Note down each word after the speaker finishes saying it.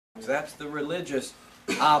That's the religious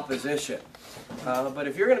opposition. But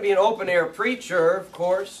if you're going to be an open-air preacher, of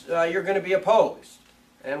course, you're going to be opposed.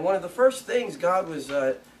 And one of the first things God was,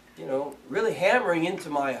 really hammering into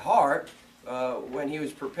my heart when He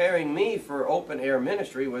was preparing me for open-air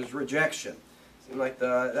ministry was rejection. It seemed like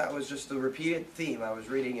that was just the repeated theme I was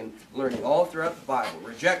reading and learning all throughout the Bible.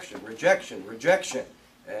 Rejection, rejection, rejection.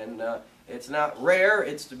 And it's not rare,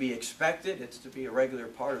 it's to be expected, it's to be a regular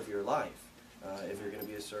part of your life if you're going to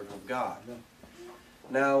be a servant of God.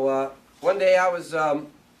 Now, one day I was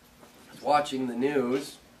watching the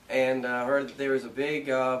news and heard that there was a big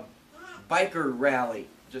biker rally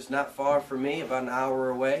just not far from me, about an hour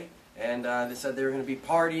away, and they said they were going to be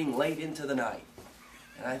partying late into the night.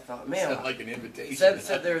 And I thought, man, sounds like an invitation.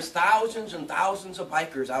 Said there's thousands and thousands of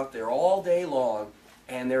bikers out there all day long,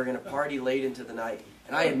 and they were going to party late into the night.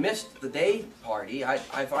 And I had missed the day party.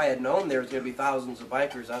 If I had known there was going to be thousands of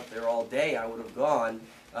bikers out there all day, I would have gone.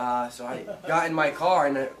 So I got in my car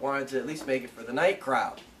and I wanted to at least make it for the night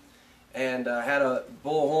crowd. And had a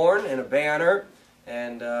bullhorn and a banner,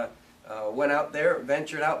 and went out there,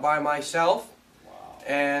 ventured out by myself,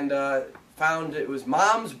 and found it was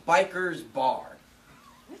Mom's Bikers Bar.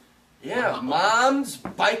 Yeah, Mom's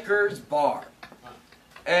Bikers Bar.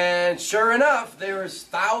 And sure enough, there was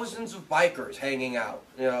thousands of bikers hanging out,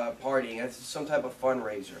 partying. It's some type of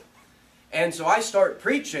fundraiser. And so I start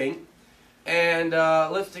preaching and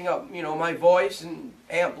lifting up, my voice and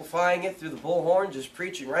amplifying it through the bullhorn, just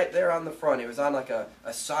preaching right there on the front. It was on like a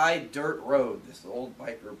side dirt road, this old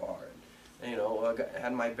biker bar. And,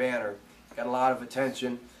 had my banner, got a lot of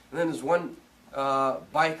attention. And then this one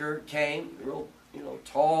biker came, real,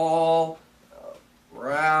 tall,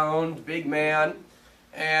 round, big man.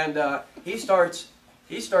 And he starts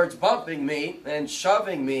bumping me and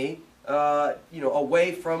shoving me,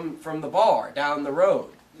 away from the bar down the road.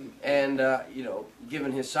 And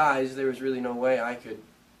given his size, there was really no way I could,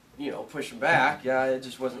 push him back. Yeah, it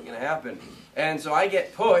just wasn't going to happen. And so I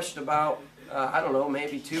get pushed about, I don't know,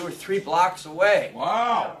 maybe 2 or 3 blocks away.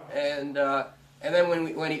 Wow! And then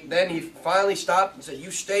when he finally stopped and said,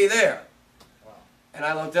 "You stay there." And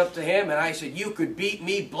I looked up to him and I said, "You could beat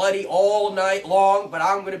me bloody all night long, but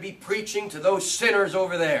I'm going to be preaching to those sinners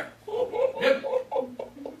over there."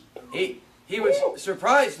 He was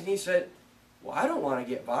surprised and he said, "Well, I don't want to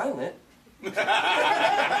get violent." I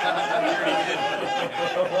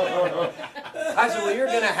said, "Well, you're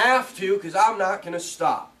going to have to, because I'm not going to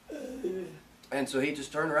stop." And so he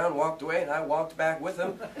just turned around and walked away, and I walked back with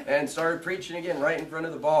him and started preaching again right in front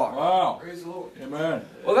of the bar. Wow. Praise the Lord. Amen.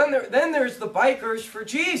 Well, then there's the Bikers for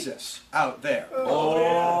Jesus out there.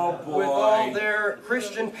 Oh, boy. With all their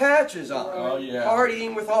Christian patches on. Oh, yeah.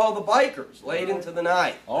 Partying with all the bikers late into the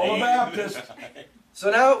night. All the Baptists. So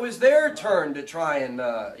now it was their turn to try and,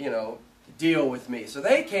 deal with me. So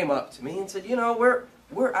they came up to me and said,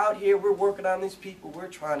 we're out here, we're working on these people, we're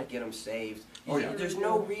trying to get them saved. Oh, yeah. There's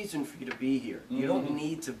no reason for you to be here. You don't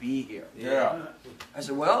need to be here. Yeah. I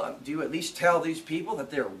said, "Well, do you at least tell these people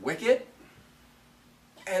that they're wicked?"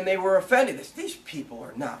 And they were offended. They said, "These people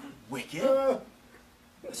are not wicked." I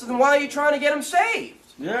said, "Then why are you trying to get them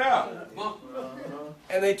saved?" Yeah.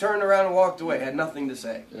 And they turned around and walked away, had nothing to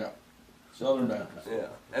say. Yeah. Southern Baptist. Yeah.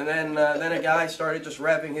 And then a guy started just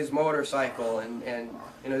revving his motorcycle, and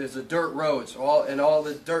there's a dirt road, so all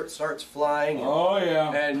the dirt starts flying. And, oh,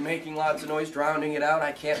 yeah. And making lots of noise, drowning it out.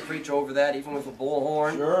 I can't preach over that, even with a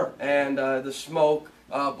bullhorn. Sure. And the smoke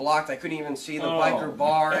blocked. I couldn't even see the biker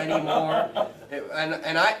bar anymore.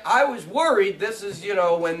 And I was worried. This is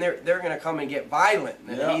when they're going to come and get violent.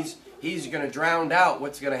 And yeah. He's going to drown out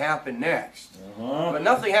what's going to happen next. But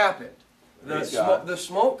nothing happened. The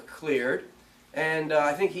smoke cleared, and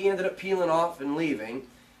I think he ended up peeling off and leaving.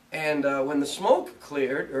 And when the smoke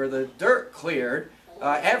cleared, or the dirt cleared,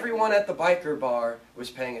 everyone at the biker bar was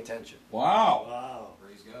paying attention. Wow. Wow.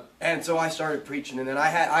 Praise God. And so I started preaching, and then I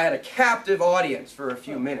had a captive audience for a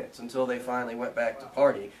few minutes until they finally went back to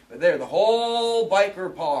partying. But there, the whole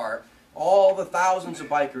biker bar, all the thousands of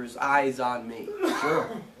bikers, eyes on me. Sure.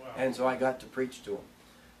 And so I got to preach to them.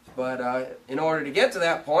 But in order to get to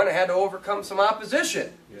that point, I had to overcome some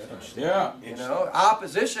opposition. Yeah.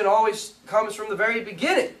 Opposition always comes from the very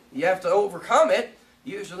beginning. You have to overcome it.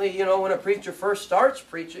 Usually, when a preacher first starts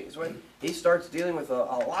preaching is when he starts dealing with a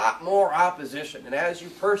lot more opposition. And as you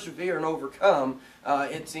persevere and overcome,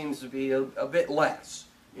 it seems to be a bit less.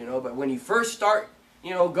 But when you first start,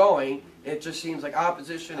 going, it just seems like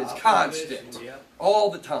opposition is constant. Yeah.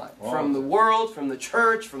 All the time. Wow. From the world, from the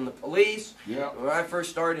church, from the police. Yeah. When I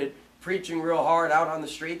first started preaching real hard out on the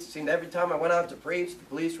streets, it seemed every time I went out to preach, the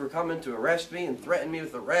police were coming to arrest me and threaten me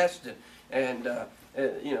with arrest. And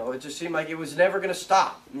You know, it just seemed like it was never going to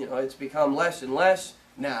stop. You know, it's become less and less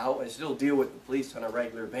now. I still deal with the police on a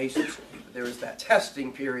regular basis. But there was that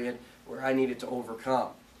testing period where I needed to overcome.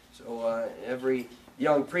 So every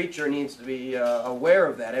young preacher needs to be aware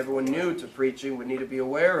of that. Everyone new to preaching would need to be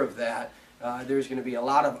aware of that. There's going to be a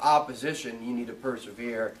lot of opposition you need to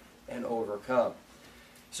persevere and overcome.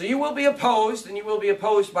 So you will be opposed, and you will be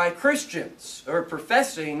opposed by Christians, or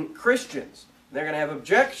professing Christians. They're going to have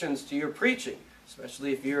objections to your preaching,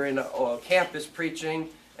 especially if you're in a campus preaching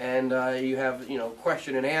and you have, you know,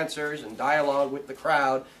 question and answers and dialogue with the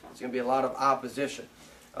crowd. There's going to be a lot of opposition.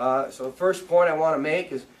 So the first point I want to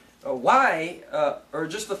make is why, or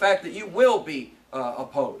just the fact that you will be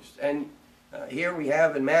opposed. And here we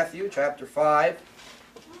have in Matthew chapter 5,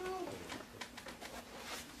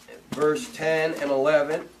 verse 10 and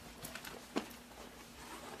 11.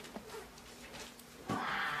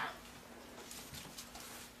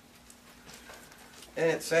 And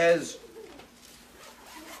it says,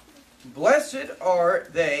 "Blessed are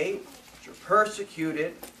they which are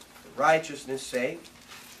persecuted for righteousness' sake,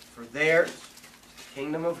 for theirs is the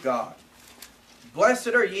kingdom of God. Blessed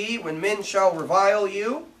are ye when men shall revile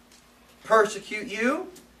you, persecute you,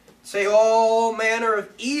 say all manner of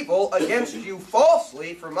evil against you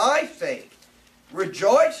falsely for my sake.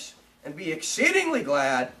 Rejoice and be exceedingly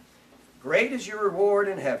glad, for great is your reward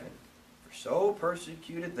in heaven. For so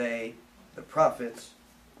persecuted they the prophets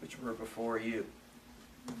which were before you."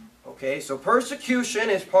 Okay, so persecution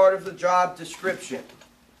is part of the job description.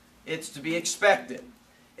 It's to be expected.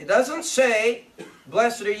 It doesn't say,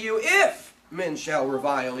 "Blessed are you if men shall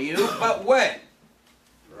revile you," but when.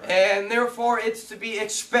 And therefore it's to be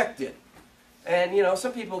expected. And you know,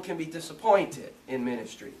 some people can be disappointed in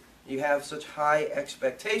ministry. You have such high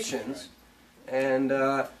expectations, and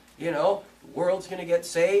you know, the world's going to get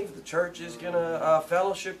saved, the church is going to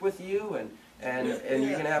fellowship with you, and you're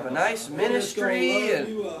going to have a nice ministry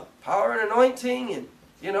and power and anointing, and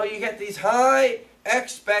you know, you get these high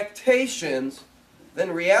expectations,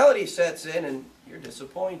 then reality sets in and you're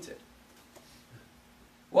disappointed.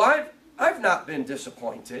 Well, I've not been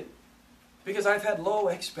disappointed because I've had low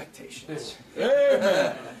expectations.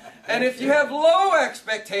 Amen. And if you have low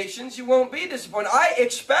expectations, you won't be disappointed. I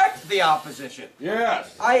expect the opposition.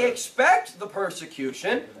 Yes. I expect the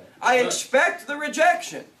persecution. I expect the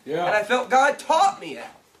rejection. Yeah. And I felt God taught me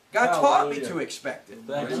that. God taught me to expect it.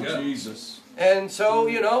 Thank you, Jesus. And so,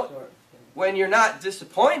 you know, when you're not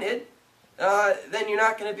disappointed, then you're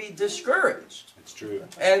not going to be discouraged. It's true.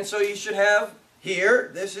 And so you should have here,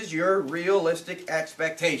 this is your realistic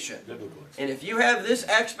expectation. Biblical. And if you have this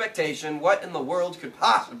expectation, what in the world could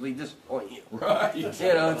possibly disappoint you? Right. You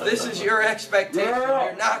know, if this is your expectation,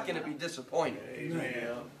 you're not going to be disappointed.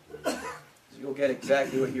 Amen. You'll get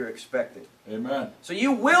exactly what you're expecting. Amen. So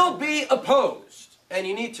you will be opposed, and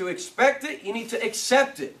you need to expect it, you need to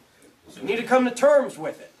accept it. You need to come to terms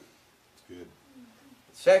with it. Good.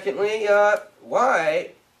 Secondly,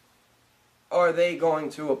 why are they going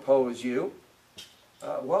to oppose you?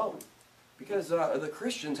 Well, because the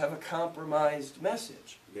Christians have a compromised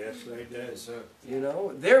message. Yes, they do, sir. You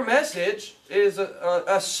know, their message is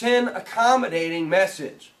a sin-accommodating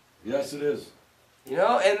message. Yes, it is. You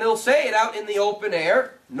know, and they'll say it out in the open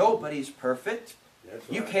air. Nobody's perfect. That's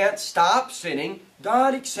You right. can't stop sinning.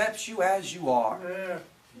 God accepts you as you are. Yeah.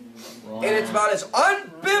 Right. And it's about as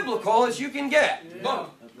unbiblical as you can get.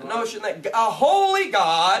 The notion that a holy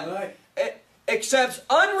God Right. accepts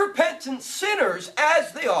unrepentant sinners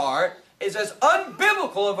as they are is as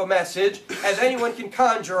unbiblical of a message as anyone can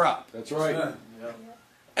conjure up. That's right. Yeah.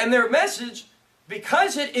 And their message,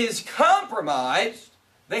 because it is compromised,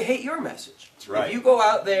 they hate your message. That's right. If you go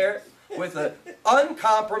out there with an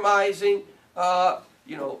uncompromising,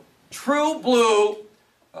 you know, true blue,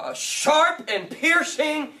 sharp and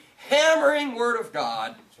piercing, hammering Word of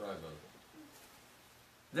God, That's right, brother.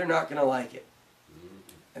 they're not going to like it.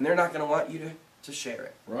 And they're not going to want you to share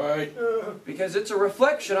it. Right. Because it's a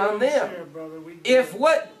reflection on them. If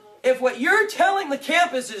what you're telling the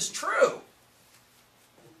campus is true,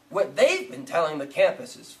 what they've been telling the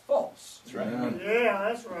campus is false. That's right. Yeah,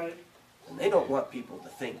 that's right. And they don't want people to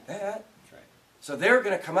think that. That's right. So they're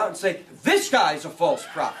going to come out and say, this guy's a false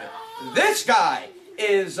prophet. This guy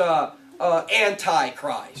is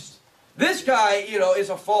antichrist. This guy, you know, is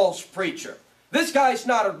a false preacher. This guy's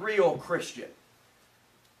not a real Christian.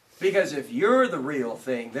 Because if you're the real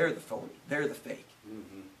thing, they're the phony. They're the fake.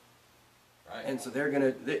 Mm-hmm. Right. And so they're going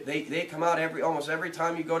to, they come out almost every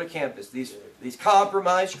time you go to campus. These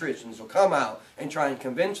compromised Christians will come out and try and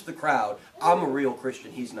convince the crowd, I'm a real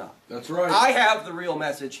Christian, he's not. That's right. I have the real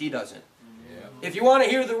message, he doesn't. Yeah. If you want to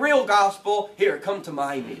hear the real gospel, here, come to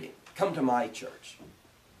my meeting. Come to my church.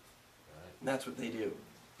 And that's what they do.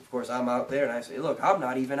 Of course, I'm out there and I say, look, I'm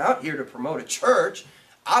not even out here to promote a church.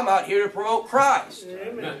 I'm out here to promote Christ.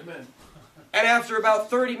 Amen. And after about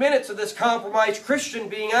 30 minutes of this compromised Christian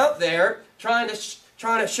being out there, trying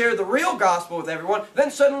to share the real gospel with everyone,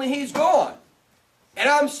 then suddenly he's gone. And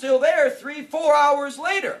I'm still there 3-4 hours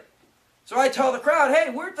later. So I tell the crowd, hey,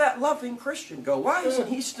 where'd that loving Christian go? Why isn't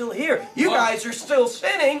he still here? You guys are still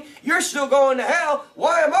sinning. You're still going to hell.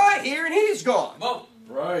 Why am I here and he's gone?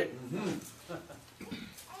 Right.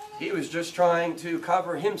 He was just trying to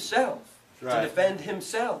cover himself, to defend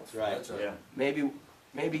himself. Right. Yeah.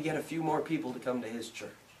 Maybe get a few more people to come to his church.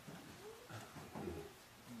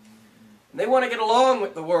 And they want to get along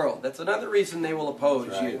with the world. That's another reason they will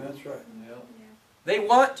oppose you. That's right. They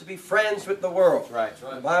want to be friends with the world. Right.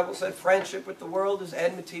 The Bible said friendship with the world is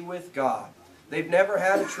enmity with God. They've never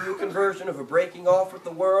had a true conversion of a breaking off with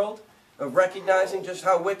the world, of recognizing just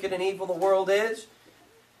how wicked and evil the world is.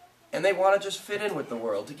 And they want to just fit in with the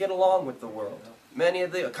world, to get along with the world. Many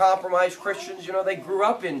of the compromised Christians, you know, they grew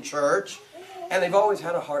up in church, and they've always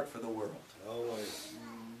had a heart for the world. Always.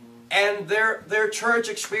 And their church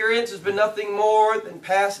experience has been nothing more than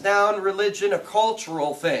passed down religion, a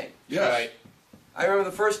cultural thing. Yes. Right. I remember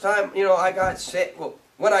the first time, you know, I got saved, well,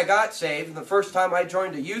 when I got saved, and the first time I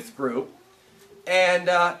joined a youth group, and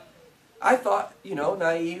I thought, you know,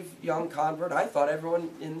 naive young convert, I thought everyone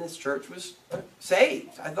in this church was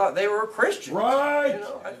saved. I thought they were Christians. Right. You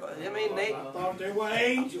know, I mean, they... I thought they were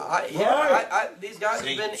angels. These guys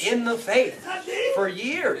have been in the faith for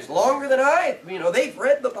years, longer than you know, they've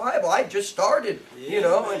read the Bible. I just started, you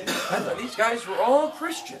know, and I thought these guys were all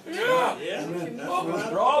Christians. Yeah.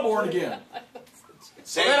 They're all born again.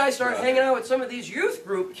 So then I started hanging out with some of these youth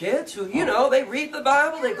group kids who, you know, they read the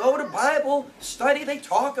Bible, they go to Bible study, they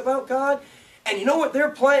talk about God. And you know what they're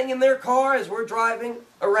playing in their car as we're driving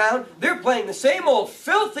around? They're playing the same old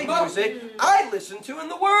filthy music I listen to in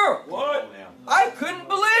the world. What? I couldn't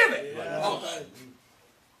believe it.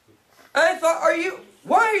 I thought,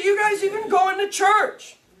 why are you guys even going to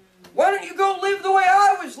church? Why don't you go live the way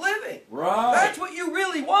I was living? Right. That's what you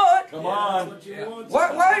really want. Come on.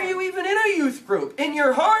 Why are you even in a youth group? In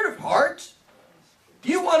your heart of hearts,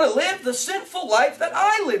 you want to live the sinful life that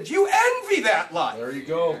I lived. You envy that life. There you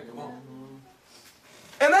go.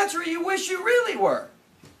 And that's where you wish you really were.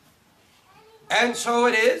 And so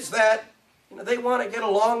it is that, you know, they want to get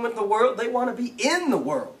along with the world. They want to be in the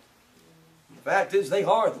world. The fact is, they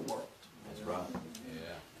are the world. That's right.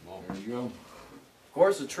 Yeah. There you go. Of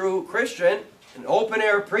course, a true Christian, an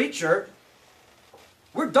open-air preacher,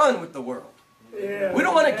 we're done with the world. Yeah. We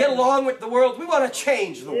don't want to get along with the world. We want to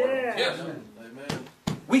change the world. Yeah. Amen.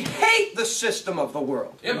 We hate the system of the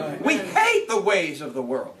world. Yep. We hate the ways of the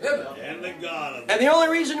world. And the God of And the only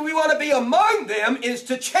reason we want to be among them is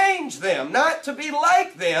to change them, not to be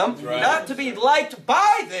like them, right. not to be liked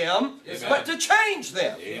by them, Amen. but to change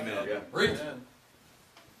them. Amen. Yeah. Preach.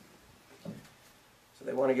 So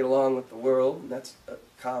they want to get along with the world, and that's a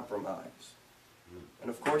compromise. And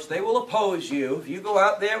of course, they will oppose you. If you go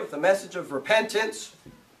out there with a message of repentance,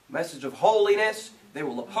 a message of holiness, they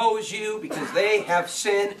will oppose you because they have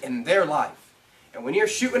sin in their life. And when you're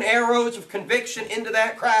shooting arrows of conviction into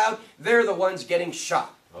that crowd, they're the ones getting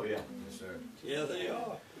shot. Oh yeah. Yes, sir. Yeah, they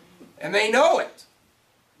are. And they know it.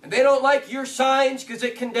 And they don't like your signs because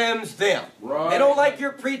it condemns them. Right. They don't like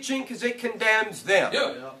your preaching because it condemns them.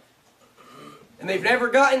 Yeah. And they've never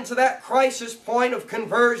gotten to that crisis point of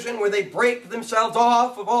conversion where they break themselves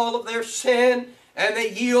off of all of their sin and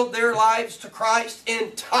they yield their lives to Christ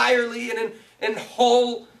entirely and in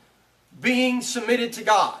whole being submitted to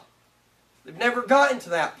God. They've never gotten to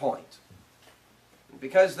that point.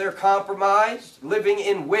 Because they're compromised, living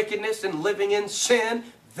in wickedness and living in sin,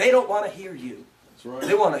 they don't want to hear you. That's right.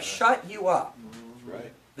 They want to shut you up. That's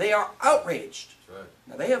right. They are outraged. That's right.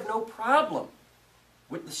 Now, they have no problem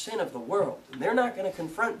with the sin of the world. And they're not going to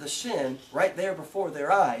confront the sin right there before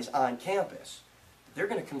their eyes on campus. They're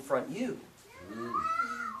going to confront you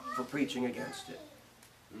for preaching against it.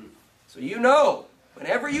 So you know,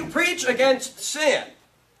 whenever you preach against sin,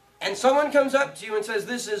 and someone comes up to you and says,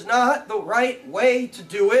 this is not the right way to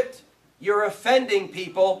do it, you're offending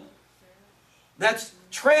people. That's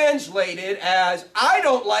translated as, I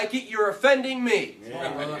don't like it, you're offending me.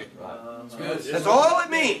 That's all it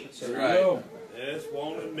means. There you Right. go. They just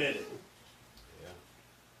won't admit it.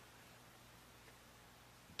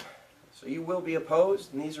 So you will be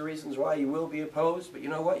opposed, and these are reasons why you will be opposed, but you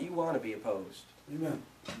know what? You want to be opposed. Amen.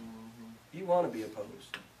 You want to be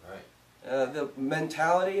opposed. Right. The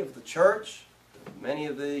mentality of the church, many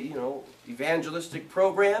of the, evangelistic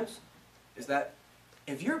programs, is that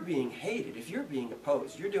if you're being hated, if you're being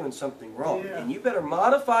opposed, you're doing something wrong. Yeah. And you better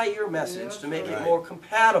modify your message to make it more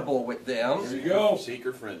compatible with them. There you go.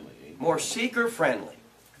 Seeker friendly. More seeker friendly.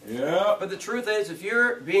 Yeah. But the truth is, if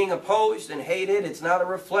you're being opposed and hated, it's not a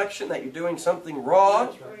reflection that you're doing something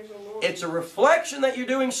wrong. Praise the Lord. It's a reflection that you're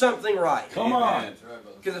doing something right. Come on. That's right,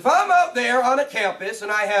 brother. Because if I'm out there on a campus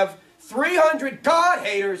and I have 300 God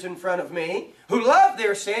haters in front of me who love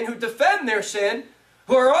their sin, who defend their sin,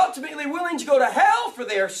 who are ultimately willing to go to hell for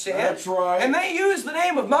their sin, That's right. and they use the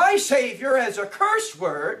name of my Savior as a curse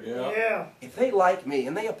word, Yeah. Yeah. if they like me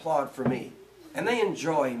and they applaud for me and they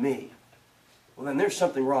enjoy me, well, then there's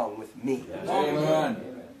something wrong with me.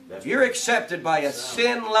 Amen. If you're accepted by a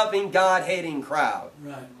sin-loving, God-hating crowd,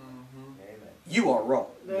 you are wrong.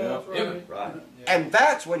 That's Yeah. right. Right. And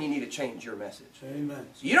that's when you need to change your message. Amen.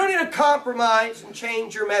 So you don't need to compromise and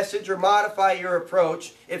change your message or modify your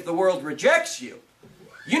approach if the world rejects you.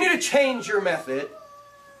 You need to change your method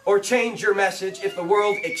or change your message if the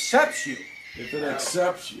world accepts you. If it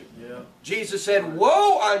accepts you. Jesus said,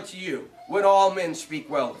 "Woe unto you when all men speak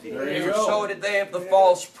well of you. There you For go. so did they of the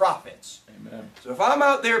false prophets." Amen. So if I'm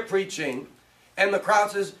out there preaching and the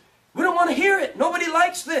crowd says, "We don't want to hear it. Nobody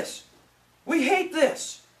likes this. We hate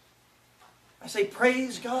this." I say,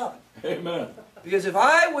 praise God. Amen. Because if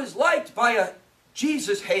I was liked by a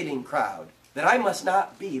Jesus-hating crowd, then I must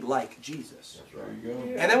not be like Jesus. There you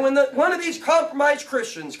go. And then when one of these compromised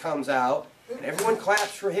Christians comes out, and everyone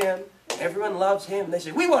claps for him, everyone loves him, and they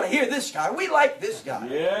say, "We want to hear this guy. We like this guy."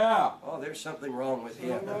 Yeah. Oh, there's something wrong with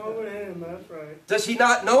him. Come on with him. That's right. Does he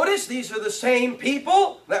not notice these are the same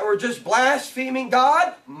people that were just blaspheming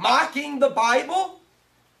God, mocking the Bible,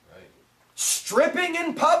 Right. stripping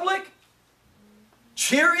in public,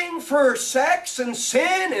 cheering for sex and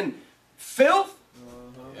sin and filth?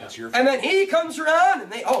 That's your. And then he comes around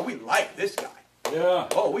and oh, we like this guy. Yeah.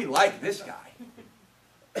 Oh, we like this guy.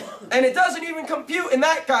 And it doesn't even compute in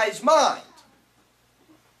that guy's mind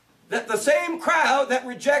that the same crowd that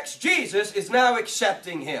rejects Jesus is now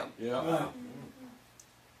accepting him. Yeah.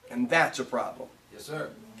 And that's a problem. Yes, sir.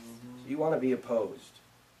 So you want to be opposed.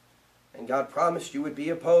 And God promised you would be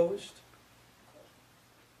opposed.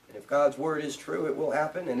 And if God's word is true, it will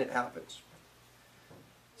happen, and it happens.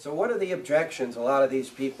 So what are the objections a lot of these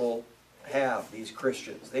people have, these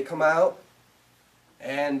Christians? They come out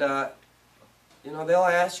and, they'll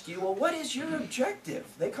ask you, well, what is your objective?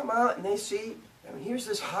 They come out and they see, here's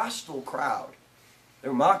this hostile crowd.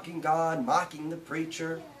 They're mocking God, mocking the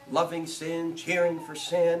preacher, loving sin, cheering for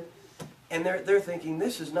sin. And they're thinking,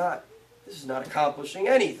 this is not accomplishing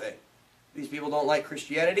anything. These people don't like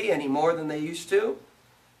Christianity any more than they used to.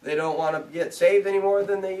 They don't want to get saved any more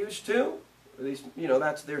than they used to. At least,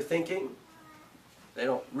 that's their thinking. They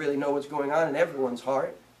don't really know what's going on in everyone's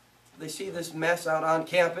heart. They see this mess out on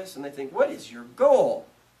campus and they think, what is your goal?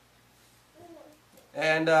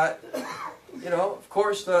 And, of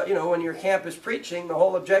course, when you're campus preaching, the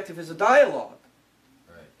whole objective is a dialogue.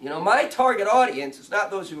 Right. My target audience is not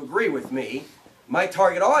those who agree with me. My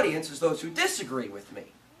target audience is those who disagree with me.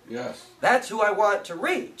 Yes. That's who I want to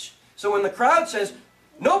reach. So when the crowd says,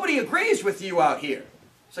 nobody agrees with you out here,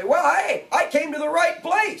 say, well, hey, I came to the right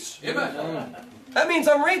place. Amen. That means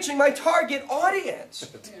I'm reaching my target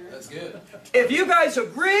audience. That's good. If you guys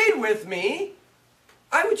agreed with me,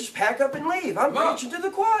 I would just pack up and leave. I'm preaching to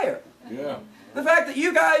the choir. Yeah. The fact that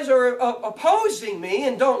you guys are opposing me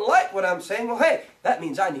and don't like what I'm saying, well, hey, that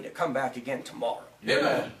means I need to come back again tomorrow.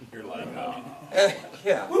 Amen. You're like, oh.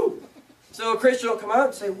 Yeah. So a Christian will come out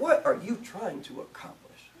and say, what are you trying to accomplish?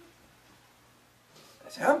 I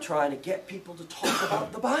say, I'm trying to get people to talk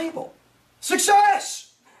about the Bible. Success!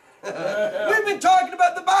 We've been talking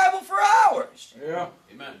about the Bible for hours. Yeah.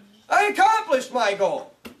 Amen. I accomplished my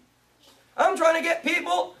goal. I'm trying to get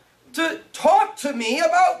people to talk to me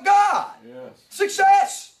about God. Yes.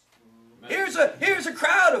 Success! Amen. Here's a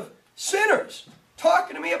crowd of sinners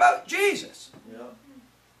talking to me about Jesus. Yeah.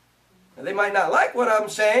 Now, they might not like what I'm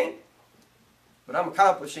saying, but I'm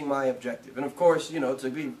accomplishing my objective. And of course, to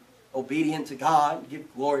be obedient to God,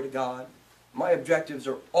 give glory to God, my objectives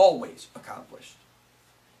are always accomplished.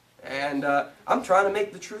 And I'm trying to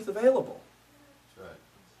make the truth available. That's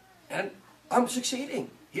right. And I'm succeeding.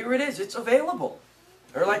 Here it is. It's available.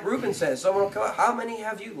 Or like Reuben says, someone will come out, how many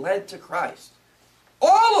have you led to Christ?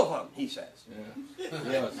 All of them, he says. Yeah.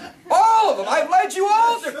 Yes. All of them. I've led you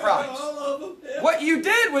all to Christ. All of them. Yeah. What you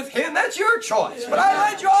did with him, that's your choice. But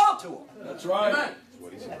I led you all to him. That's right. Amen. That's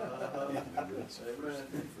what he said.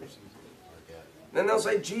 Then they'll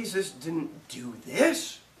say, Jesus didn't do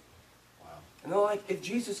this. Wow. And they're like, if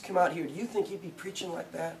Jesus came out here, do you think he'd be preaching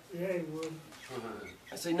like that? Yeah, he would.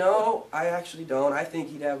 I say, no, I actually don't. I think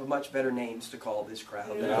he'd have much better names to call this crowd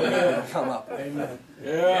than I'm going to come up with. Amen.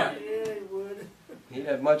 Yeah, Yeah. he would. He'd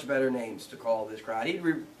have much better names to call this crowd. He'd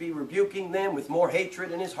be rebuking them with more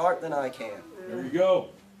hatred in his heart than I can. There you go.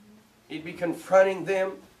 He'd be confronting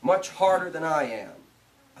them much harder than I am,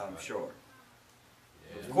 I'm sure.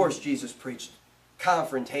 Of course, Jesus preached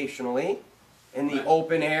confrontationally in the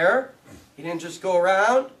open air. He didn't just go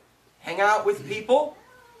around, hang out with people.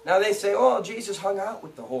 Now they say, oh, Jesus hung out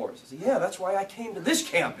with the whores. I say, yeah, that's why I came to this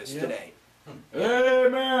campus today.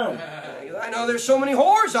 Amen. I know there's so many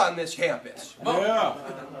whores on this campus. Yeah.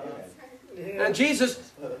 And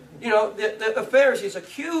Jesus, you know, the Pharisees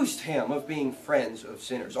accused him of being friends of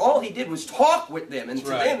sinners. All he did was talk with them, and to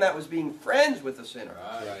them that was being friends with a sinner.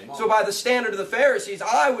 Right. So by the standard of the Pharisees,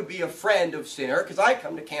 I would be a friend of sinner because I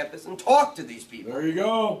come to campus and talk to these people. There you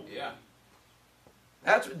go. Yeah.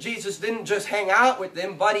 That's what Jesus didn't just hang out with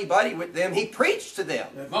them, buddy-buddy with them. He preached to them.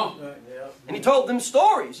 Come on. And he told them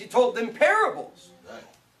stories. He told them parables. Right.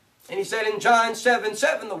 And he said in John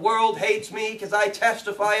 7:7, the world hates me because I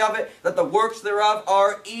testify of it, that the works thereof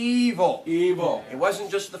are evil. Evil. It wasn't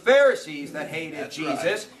just the Pharisees that hated That's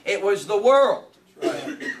Jesus. right. It was the world.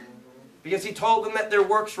 Right. Because he told them that their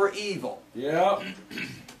works were evil. Yeah.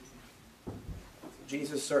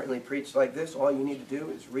 Jesus certainly preached like this. All you need to do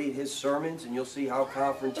is read his sermons and you'll see how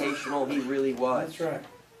confrontational he really was. That's right.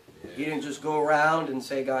 He didn't just go around and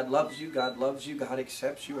say, God loves you, God loves you, God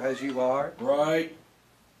accepts you as you are. Right.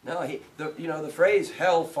 No, the phrase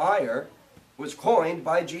hellfire was coined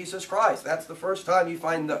by Jesus Christ. That's the first time you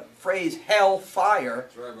find the phrase hellfire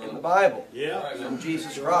in the Bible. Yeah. From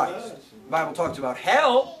Jesus Christ. The Bible talks about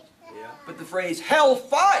hell, but the phrase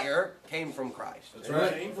hellfire came from Christ. That's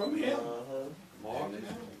right. Came from him. Mark.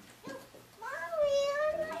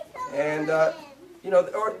 And,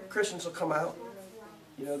 or Christians will come out,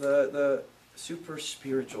 the super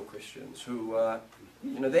spiritual Christians who,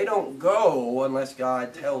 they don't go unless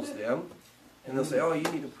God tells them. And they'll say, oh, you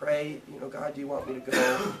need to pray. God, do you want me to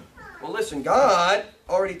go? Well, listen, God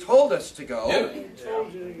already told us to go. He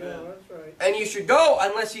told you to go. That's right. And you should go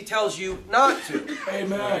unless he tells you not to.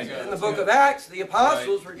 Amen. In the book of Acts, the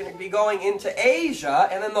apostles were going to be going into Asia,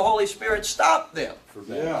 and then the Holy Spirit stopped them.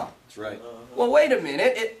 Yeah. That's right. Well, wait a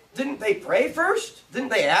minute. Didn't they pray first? Didn't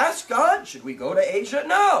they ask God, should we go to Asia?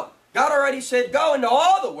 No. God already said, go into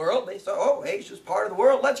all the world. They said, oh, Asia's part of the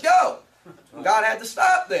world. Let's go. And God had to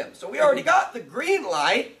stop them. So we already got the green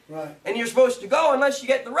light, Right. and you're supposed to go unless you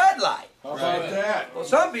get the red light. How about that? Well,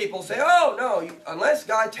 some people say, oh, no, unless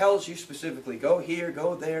God tells you specifically, go here,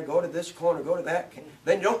 go there, go to this corner, go to that,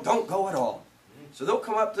 then don't go at all. So they'll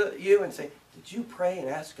come up to you and say, did you pray and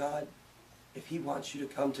ask God if he wants you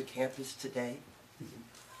to come to campus today?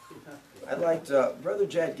 I liked, Brother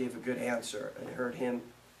Jed gave a good answer. I heard him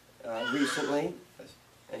recently,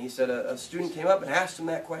 and he said a student came up and asked him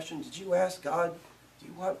that question, did you ask God,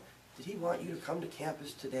 did he want you to come to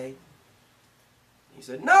campus today? He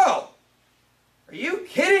said, no! Are you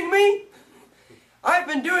kidding me? I've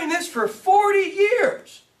been doing this for 40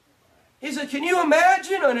 years. He said, can you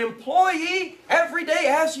imagine an employee every day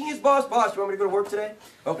asking his boss, boss, you want me to go to work today?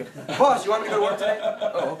 Okay. Boss, you want me to go to work today?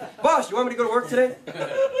 Oh, okay. Boss, you want me to go to work today?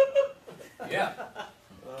 Yeah.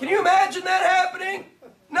 Can you imagine that happening?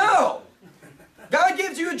 No. God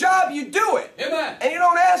gives you a job, you do it. Amen. And you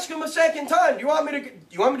don't ask him a second time, do you want me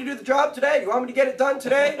to do the job today? Do you want me to get it done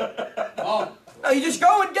today? Oh. No, you just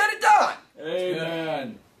go and get it done.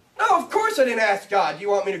 Amen. No, of course I didn't ask God, do you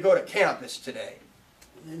want me to go to campus today?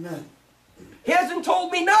 Amen. He hasn't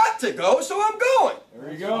told me not to go, so I'm going.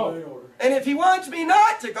 There you go. And if he wants me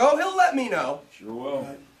not to go, he'll let me know. Sure will.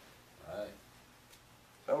 Right.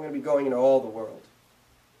 I'm going to be going into all the world.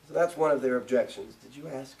 So that's one of their objections. Did you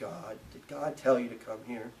ask God? Did God tell you to come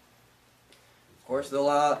here? Of course,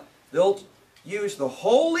 they'll use the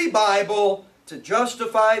Holy Bible to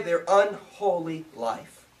justify their unholy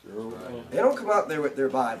life. Sure will. They don't come out there with their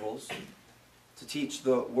Bibles to teach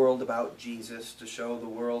the world about Jesus, to show the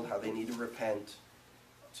world how they need to repent,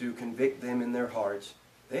 to convict them in their hearts.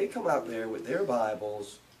 They come out there with their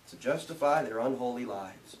Bibles to justify their unholy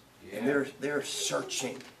lives. Yeah. And they're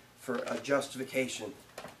searching for a justification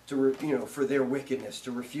for their wickedness,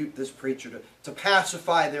 to refute this preacher, to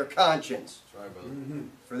pacify their conscience That's right, brother.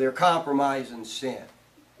 for their compromise and sin.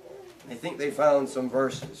 And they think they found some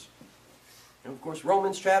verses. And of course,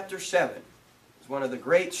 Romans chapter 7 is one of the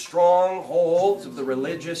great strongholds of the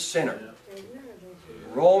religious sinner.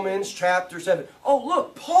 Romans chapter 7. Oh,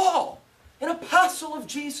 look, Paul, an apostle of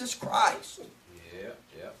Jesus Christ. Yeah,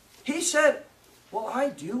 yeah. He said, well, I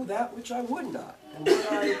do that which I would not.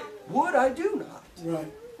 And would I do not.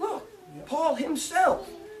 Right. Look, Paul himself.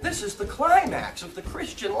 This is the climax of the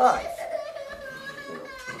Christian life.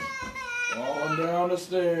 Falling down the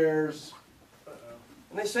stairs.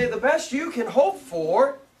 And they say the best you can hope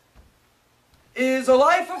for is a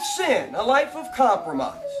life of sin, a life of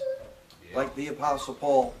compromise, like the Apostle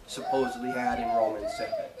Paul supposedly had in Romans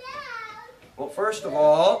 7. Well, first of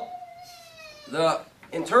all, the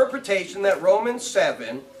interpretation that Romans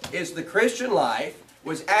 7 is the Christian life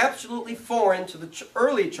was absolutely foreign to the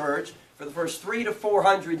early church for the first 300 to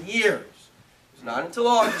 400 years. It was not until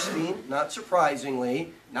Augustine, not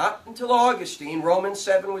surprisingly, not until Augustine, Romans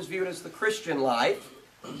 7 was viewed as the Christian life,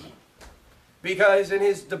 because in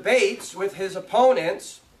his debates with his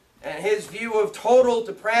opponents, and his view of total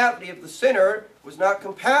depravity of the sinner was not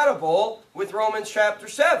compatible with Romans chapter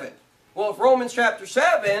 7. Well, if Romans chapter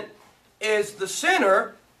 7 is the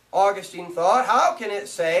sinner, Augustine thought, how can it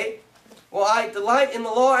say, well, I delight in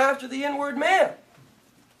the law after the inward man?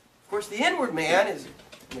 Of course, the inward man is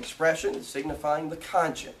an expression signifying the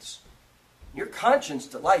conscience. Your conscience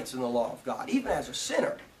delights in the law of God, even as a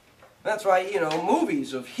sinner. That's why,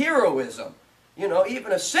 movies of heroism,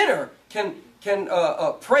 even a sinner can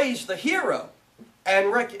praise the hero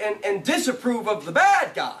and disapprove of the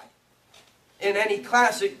bad guy in any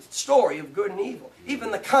classic story of good and evil.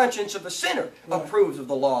 Even the conscience of a sinner approves of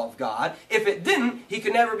the law of God. If it didn't, he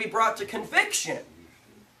could never be brought to conviction.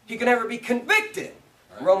 He could never be convicted.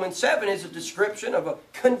 Romans 7 is a description of a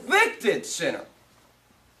convicted sinner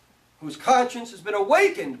whose conscience has been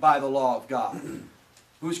awakened by the law of God,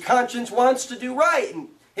 whose conscience wants to do right, and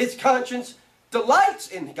his conscience delights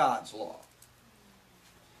in God's law.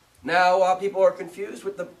 Now, people are confused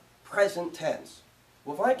with the present tense.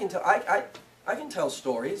 Well, if I can tell, I can tell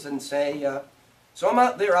stories and say, so I'm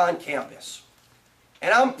out there on campus,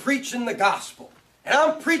 and I'm preaching the gospel, and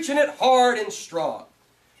I'm preaching it hard and strong,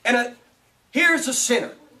 and here's a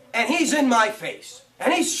sinner, and he's in my face,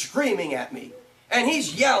 and he's screaming at me, and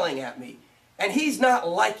he's yelling at me, and he's not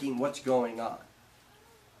liking what's going on.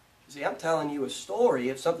 See, I'm telling you a story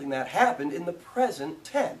of something that happened in the present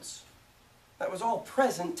tense. That was all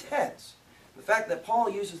present tense. The fact that Paul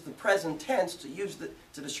uses the present tense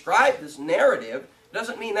to describe this narrative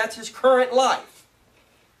doesn't mean that's his current life.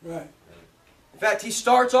 Right. In fact, he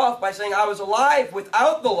starts off by saying, I was alive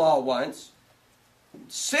without the law once,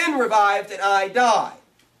 sin revived and I died.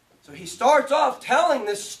 So he starts off telling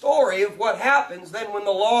this story of what happens then when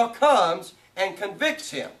the law comes and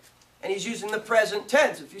convicts him. And he's using the present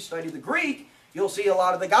tense. If you study the Greek, you'll see a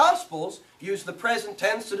lot of the Gospels use the present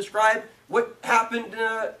tense to describe what happened,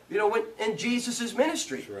 in Jesus'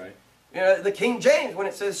 ministry. That's right. The King James, when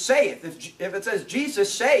it says saith, if it says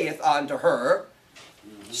Jesus saith unto her,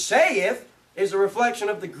 saith is a reflection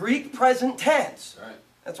of the Greek present tense. Right.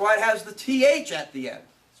 That's why it has the TH at the end.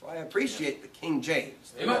 That's why I appreciate the King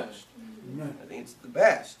James the Amen. most. Amen. I think it's the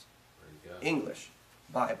best Praise God. English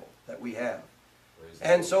Bible that we have. Praise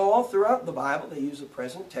And the so all throughout the Bible, they use the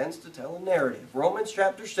present tense to tell a narrative. Romans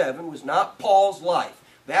chapter 7 was not Paul's life.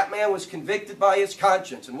 That man was convicted by his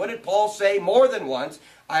conscience. And what did Paul say more than once?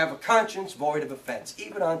 I have a conscience void of offense,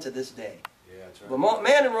 even unto this day. Yeah, that's right. The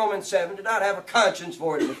man in Romans 7 did not have a conscience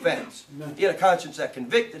void of offense. He had a conscience that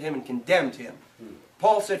convicted him and condemned him.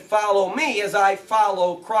 Paul said, follow me as I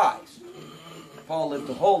follow Christ. Paul lived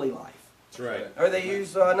a holy life. That's right. Or they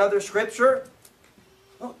use another scripture.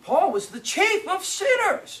 Well, Paul was the chief of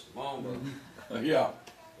sinners. Come on, brother. Yeah.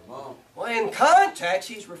 Come on. Well, in context,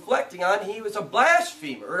 he's reflecting on he was a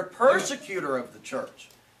blasphemer, a persecutor of the church.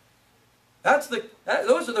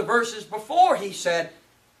 Those are the verses before he said,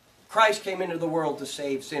 Christ came into the world to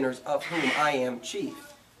save sinners, of whom I am chief.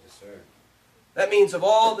 Yes, sir. That means of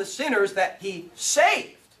all the sinners that he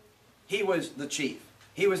saved, he was the chief.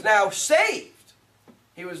 He was now saved.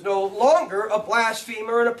 He was no longer a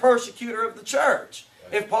blasphemer and a persecutor of the church.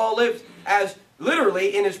 If Paul lived as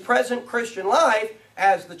literally in his present Christian life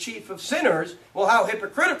as the chief of sinners, well, how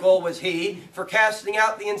hypocritical was he for casting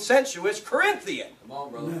out the insensuous Corinthian? Come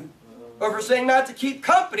on, brother. Or for saying not to keep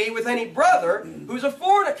company with any brother who's a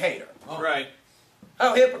fornicator? That's right.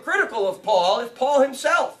 How hypocritical of Paul if Paul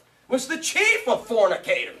himself was the chief of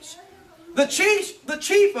fornicators. The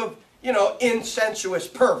chief of, insensuous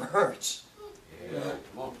perverts. Yeah,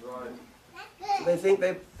 come on. They think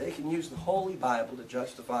they can use the Holy Bible to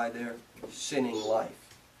justify their sinning life.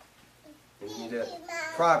 And you need to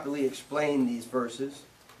properly explain these verses.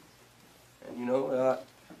 And,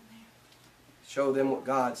 show them what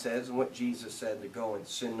God says and what Jesus said to go and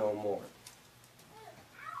sin no more.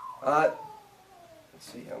 Let's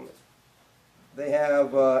see how much. They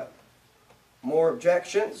have more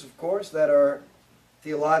objections, of course, that are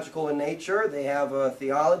theological in nature. They have a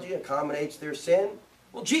theology that accommodates their sin.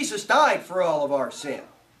 Well, Jesus died for all of our sin.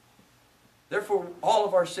 Therefore, all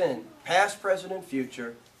of our sin, past, present, and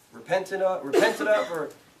future, repented of or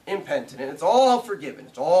impenitent, it's all forgiven.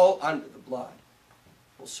 It's all under the blood.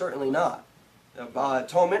 Well, certainly not. The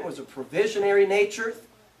atonement was a provisionary nature.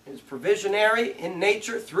 It was provisionary in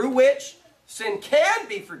nature through which sin can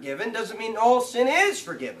be forgiven. Doesn't mean all sin is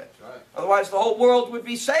forgiven. Right. Otherwise, the whole world would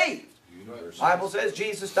be saved. Universal. The Bible says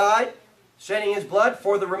Jesus died, shedding his blood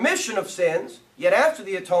for the remission of sins. Yet after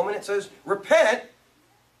the atonement, it says, repent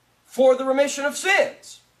for the remission of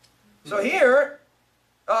sins. So here,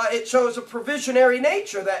 it shows a provisionary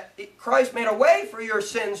nature that Christ made a way for your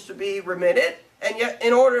sins to be remitted, and yet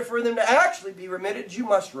in order for them to actually be remitted, you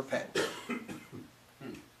must repent.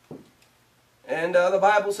 And the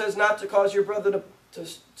Bible says not to cause your brother to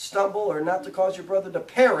stumble or not to cause your brother to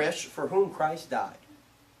perish for whom Christ died.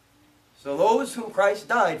 So those whom Christ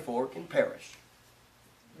died for can perish.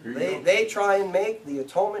 They try and make the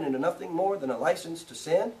atonement into nothing more than a license to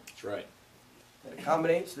sin. That's right. That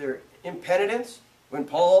accommodates their impenitence. When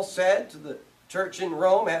Paul said to the church in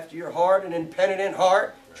Rome, after your hard and impenitent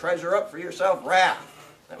heart, treasure up for yourself wrath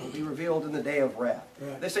that will be revealed in the day of wrath.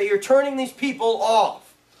 Right. They say you're turning these people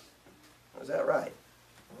off. Is that right?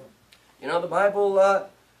 You know, the Bible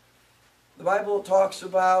talks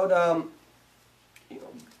about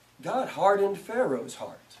God hardened Pharaoh's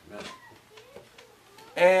heart. Amen.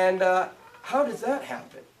 And how does that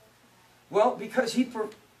happen? Well, because he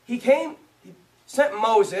sent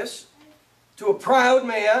Moses to a proud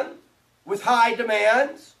man with high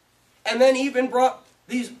demands, and then even brought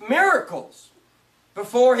these miracles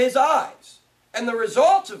before his eyes. And the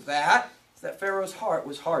result of that is that Pharaoh's heart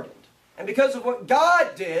was hardened. And because of what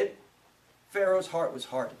God did, Pharaoh's heart was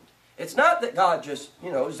hardened. It's not that God just,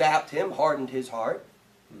 zapped him, hardened his heart,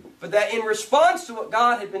 but that in response to what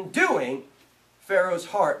God had been doing, Pharaoh's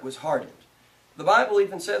heart was hardened. The Bible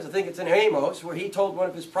even says, I think it's in Amos, where he told one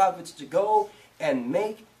of his prophets to go and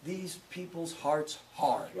make these people's hearts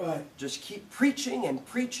hard. Right. Just keep preaching and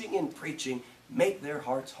preaching and preaching. Make their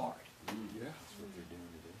hearts hard. Yeah, that's what they're doing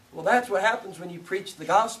today. Well, that's what happens when you preach the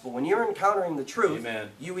gospel. When you're encountering the truth, Amen.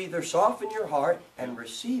 You either soften your heart and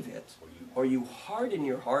receive it, or you harden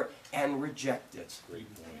your heart and reject it.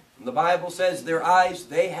 Great point. The Bible says their eyes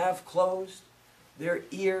they have closed, their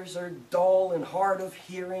ears are dull and hard of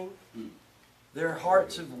hearing, their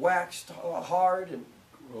hearts have waxed hard and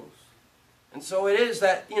Gross. And so it is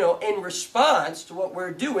that, in response to what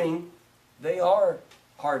we're doing, they are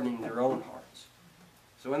hardening their own hearts.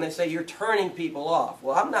 So when they say you're turning people off,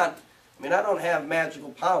 well, I don't have magical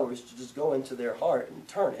powers to just go into their heart and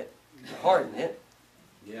turn it, harden it.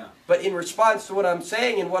 Yeah. But in response to what I'm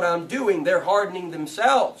saying and what I'm doing, they're hardening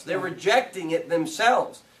themselves. They're rejecting it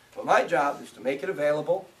themselves. But my job is to make it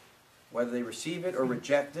available, whether they receive it or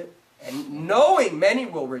reject it. And knowing many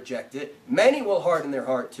will reject it, many will harden their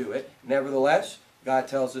heart to it. Nevertheless, God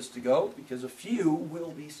tells us to go because a few will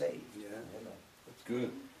be saved. Yeah. That's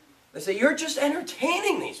good. They say, you're just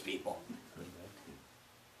entertaining these people.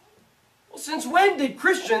 Well, since when did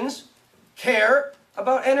Christians care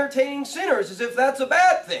about entertaining sinners as if that's a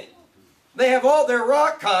bad thing? They have all their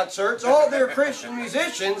rock concerts, all their Christian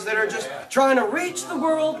musicians that are just trying to reach the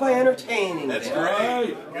world by entertaining them. That's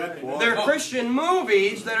great. Good point. They're Christian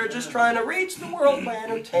movies that are just trying to reach the world by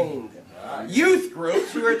entertaining them. Youth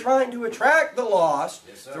groups who are trying to attract the lost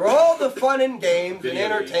through all the fun and games and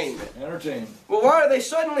entertainment. Entertainment. Well, why do they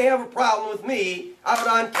suddenly have a problem with me out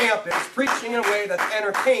on campus preaching in a way that's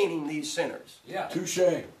entertaining these sinners? Yeah.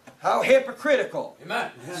 Touche. How hypocritical.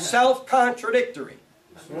 Amen. Self-contradictory.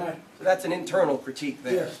 Right. So that's an internal critique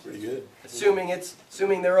there. Yes. Pretty good.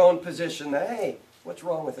 Assuming their own position that, hey, what's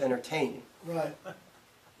wrong with entertaining? Right.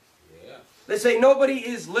 Yeah. They say nobody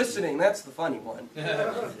is listening. That's the funny one.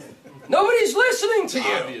 Nobody's listening to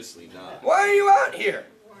you. Obviously not. Why are you out here?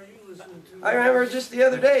 Why are you listening to I remember just the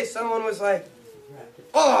other day, someone was like,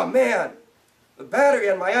 oh man, the battery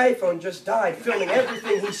on my iPhone just died filming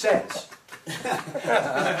everything he says.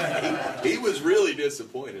 He was really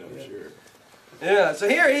disappointed, I'm sure. Yeah, so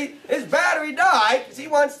here his battery died because he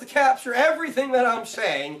wants to capture everything that I'm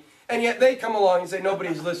saying, and yet they come along and say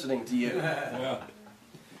nobody's listening to you. Yeah.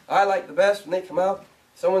 I like the best when they come out,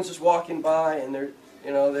 someone's just walking by and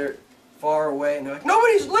they're far away and they're like,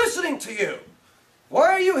 nobody's listening to you. Why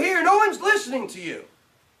are you here? No one's listening to you.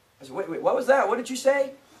 I said, wait, what was that? What did you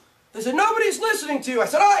say? They said, nobody's listening to you. I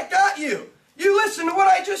said, I got you. You listen to what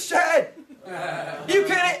I just said. You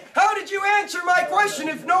can't. How did you answer my question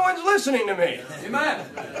if no one's listening to me? Amen.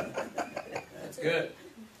 That's good.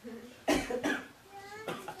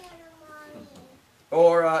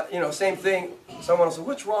 Or, same thing someone will say,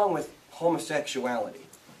 what's wrong with homosexuality?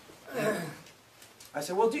 I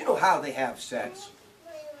said, well, do you know how they have sex?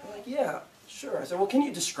 They're like, yeah, sure. I said, well, can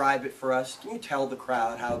you describe it for us? Can you tell the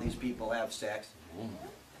crowd how these people have sex?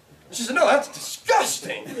 She said, no, that's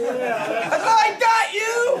disgusting. I said, I got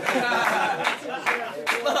you.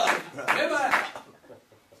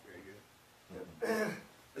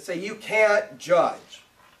 They say, you can't judge.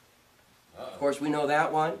 Of course, we know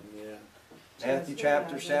that one. Matthew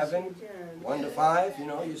chapter 7, 1 to 5. You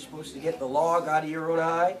know, you're supposed to get the log out of your own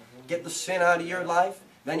eye, get the sin out of your life.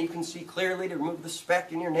 Then you can see clearly to remove the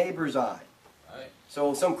speck in your neighbor's eye.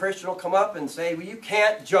 So some Christian will come up and say, well, you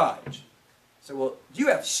can't judge. I said, well, do you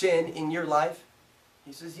have sin in your life?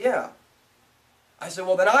 He says, yeah. I said,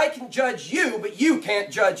 well, then I can judge you, but you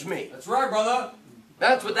can't judge me. That's right, brother.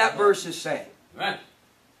 That's what that verse is saying. Amen.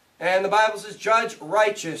 And the Bible says, judge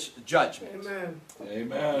righteous judgment. Amen.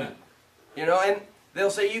 Amen. You know, and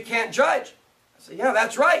they'll say, you can't judge. I say, yeah,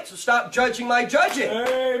 that's right, so stop judging my judging.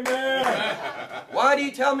 Amen. Why do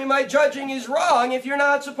you tell me my judging is wrong if you're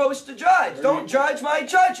not supposed to judge? Don't judge my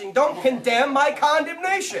judging. Don't condemn my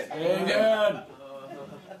condemnation. Amen.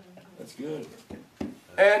 That's good.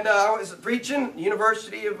 And I was preaching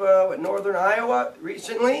University of Northern Iowa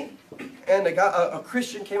recently, and a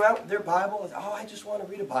Christian came out with their Bible. Oh, I just want to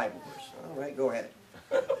read a Bible verse. All right, go ahead.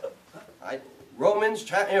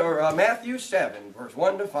 Matthew 7, verse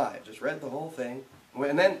 1 to 5. Just read the whole thing.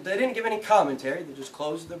 And then they didn't give any commentary. They just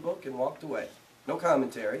closed their book and walked away. No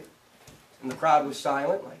commentary. And the crowd was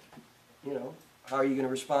silent, like, you know, how are you going to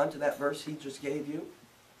respond to that verse he just gave you?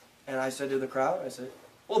 And I said to the crowd, I said,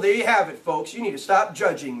 well, there you have it, folks. You need to stop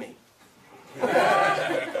judging me.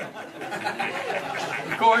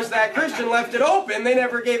 Of course, that Christian left it open. They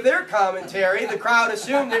never gave their commentary. The crowd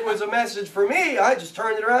assumed it was a message for me. I just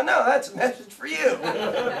turned it around. No, that's a message for you.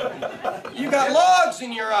 You got logs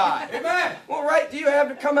in your eye. Amen. What right do you have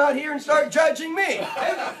to come out here and start judging me?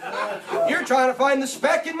 You're trying to find the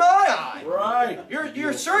speck in my eye. Right.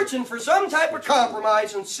 You're searching for some type of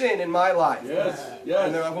compromise and sin in my life. Yes. And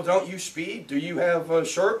Yes. they're like, well, don't you speed? Do you have a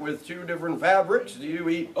shirt with 2 different fabrics? Do you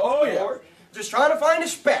eat Oh, yeah. pork? Just trying to find a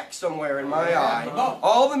speck somewhere in my eye.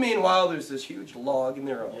 All the meanwhile, there's this huge log in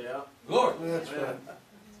their own. Glory. That's right.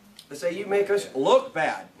 They say, you make us look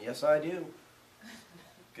bad. Yes, I do.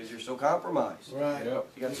 Because you're so compromised. Right. Yep.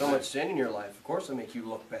 You got so much sin in your life. Of course I make you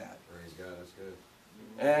look bad. Praise God. That's good.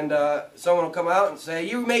 And someone will come out and say,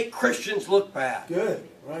 you make Christians look bad. Good.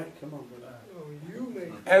 Right. Come on, brother. Oh, you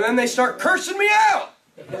make. And then they start cursing me out.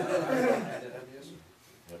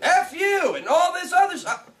 F you and all this other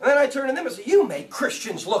stuff. And then I turn to them and say, you make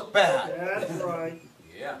Christians look bad. That's right.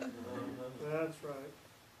 Yeah. That's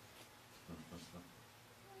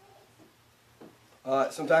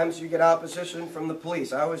right. Sometimes you get opposition from the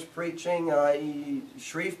police. I was preaching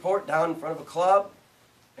Shreveport down in front of a club,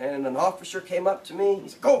 and an officer came up to me. He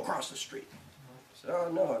said, go across the street. I said, oh,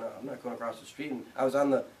 no, I'm not going across the street. And I was on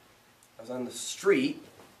the street,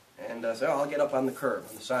 and I said, oh, I'll get up on the curb,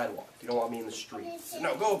 on the sidewalk. You don't want me in the street. He said,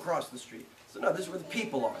 no, go across the street. I said, no, this is where the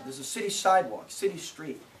people are. This is a city sidewalk, city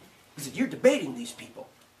street. He said, you're debating these people.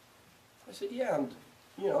 I said, yeah, I'm,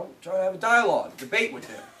 trying to have a dialogue, debate with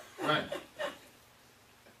them. Right.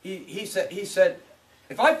 He said,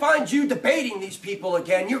 if I find you debating these people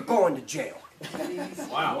again, you're going to jail.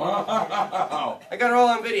 Wow. Wow. I got it all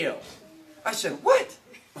on video. I said, what?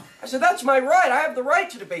 I said, that's my right. I have the right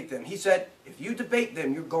to debate them. He said, if you debate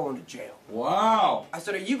them, you're going to jail. Wow. I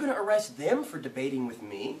said, are you going to arrest them for debating with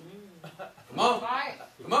me? Come on.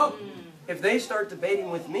 Come on. If they start debating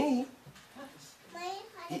with me,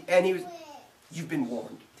 you've been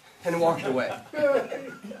warned, and walked away.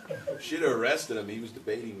 Should have arrested him. He was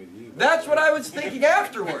debating with you. That's what I was thinking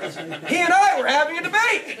afterwards. He and I were having a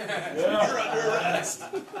debate. You're under arrest.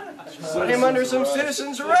 Put him under some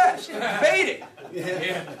citizen's arrest. Debating.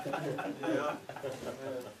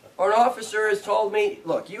 Or an officer has told me,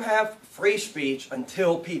 look, you have free speech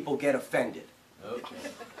until people get offended. Okay.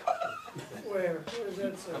 Where does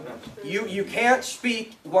that say? You can't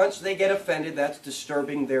speak once they get offended. That's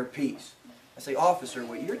disturbing their peace. I say, officer,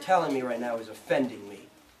 what you're telling me right now is offending me.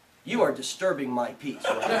 You are disturbing my peace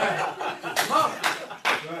right now.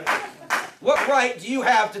 What right do you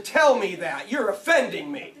have to tell me that? You're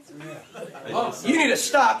offending me. You need to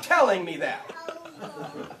stop telling me that.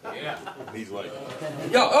 Yeah. He's like,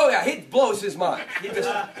 He blows his mind.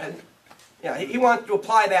 He wants to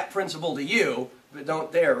apply that principle to you, but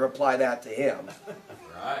don't dare apply that to him.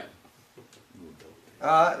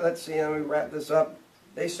 Right. Let's see, let me wrap this up.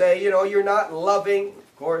 They say, you're not loving.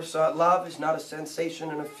 Of course, love is not a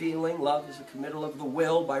sensation and a feeling. Love is a committal of the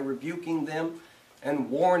will by rebuking them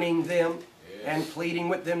and warning them. and pleading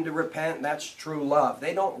with them to repent. That's true love.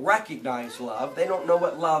 They don't recognize love. They don't know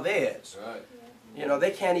what love is. Right. You know,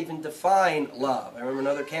 they can't even define love. I remember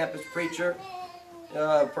another campus preacher,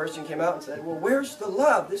 a person came out and said, well, where's the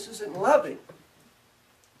love? This isn't loving. I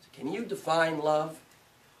said, can you define love?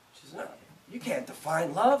 She says, no, you can't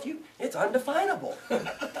define love. It's undefinable.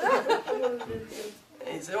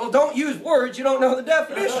 He said, well, don't use words you don't know the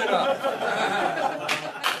definition of.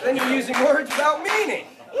 Then you're using words without meaning.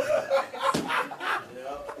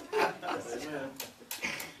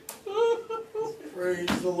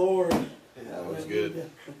 Praise the Lord. That was good.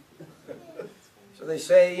 So they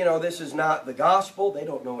say, you know, this is not the gospel. They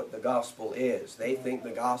don't know what the gospel is. They think the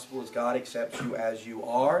gospel is God accepts you as you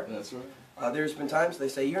are. That's right. There's been times they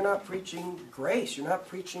say, you're not preaching grace. You're not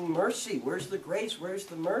preaching mercy. Where's the grace? Where's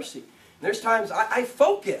the mercy? And there's times I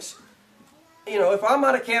focus. You know, if I'm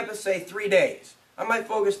on a campus, say 3 days, I might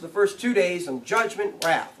focus the first 2 days on judgment,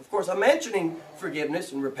 wrath. Of course, I'm mentioning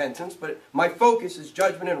forgiveness and repentance, but my focus is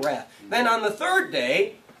judgment and wrath. Then on the third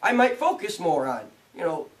day, I might focus more on, you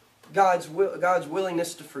know, God's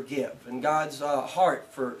willingness to forgive and God's heart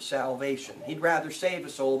for salvation. He'd rather save a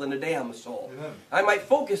soul than to damn a soul. Amen. I might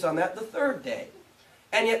focus on that the third day.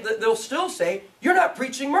 And yet they'll still say, you're not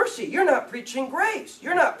preaching mercy. You're not preaching grace.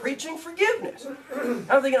 You're not preaching forgiveness.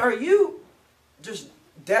 I'm thinking, are you just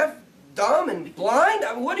deaf, dumb, and blind?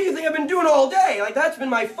 I mean, what do you think I've been doing all day? Like, that's been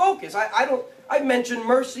my focus. I've mentioned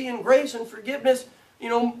mercy and grace and forgiveness, you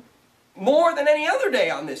know, more than any other day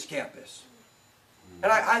on this campus.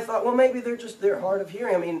 And I thought, well, maybe they're hard of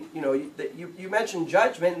hearing. I mean, you know, you mentioned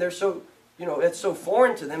judgment, and they're so, you know, it's so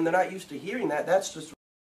foreign to them. They're not used to hearing that. That's just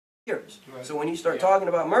ears. Right. So when you start talking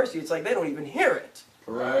about mercy, it's like they don't even hear it.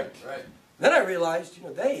 Correct. Right. Then I realized, you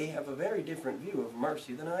know, they have a very different view of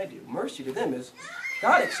mercy than I do. Mercy to them is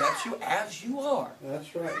God accepts you as you are.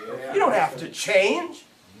 That's right. Yeah. You don't have to change.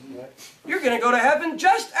 Right. You're going to go to heaven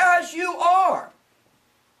just as you are.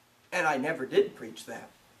 And I never did preach that.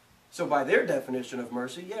 So by their definition of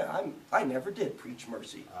mercy, yeah, I never did preach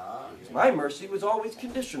mercy. My mercy was always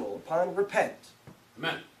conditional upon repent.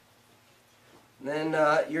 Amen. And then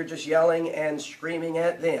you're just yelling and screaming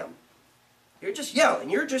at them. You're just yelling.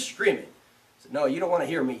 You're just screaming. I said, no, you don't want to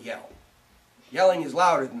hear me yell. Yelling is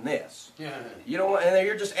louder than this. Yeah. You don't want, and then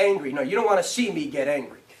you're just angry. No, you don't want to see me get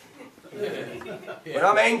angry. When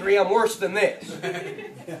I'm angry, I'm worse than this.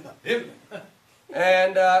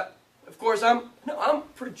 And of course, I'm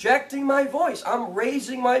projecting my voice. I'm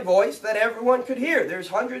raising my voice that everyone could hear. There's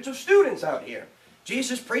hundreds of students out here.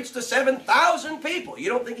 Jesus preached to 7,000 people. You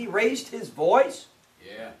don't think he raised his voice?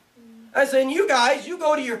 Yeah. I said, you guys, you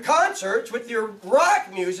go to your concerts with your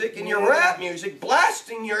rock music and your rap music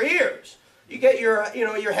blasting your ears. You get your, you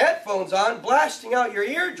know, your headphones on, blasting out your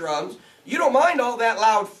eardrums. You don't mind all that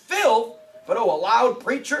loud filth, but oh, a loud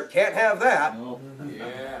preacher can't have that. No.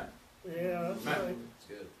 Yeah. Yeah, that's right. That's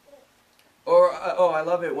good. Or, oh, I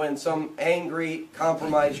love it when some angry,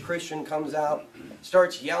 compromised Christian comes out,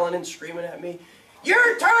 starts yelling and screaming at me.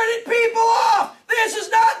 You're turning people off! This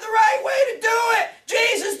is not the right way to do it!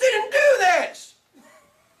 Jesus didn't do this!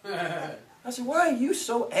 I said, why are you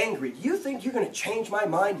so angry? Do you think you're going to change my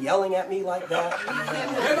mind yelling at me like that?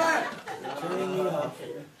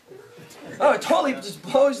 Oh, it totally just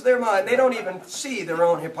blows their mind. They don't even see their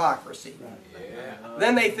own hypocrisy. Yeah.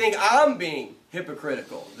 Then they think I'm being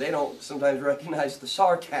hypocritical. They don't sometimes recognize the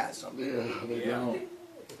sarcasm. Yeah.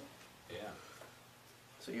 Yeah.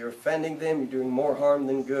 So you're offending them, you're doing more harm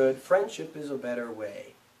than good. Friendship is a better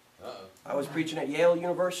way. Uh-oh. I was preaching at Yale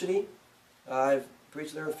University. I've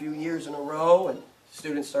preached there a few years in a row, and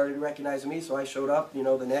students started recognizing me, so I showed up, you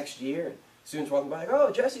know, the next year. And students walking by,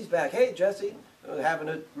 oh, Jesse's back. Hey, Jesse. Having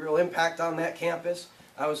a real impact on that campus.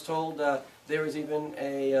 I was told there was even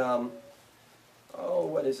a,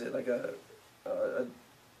 what is it, like a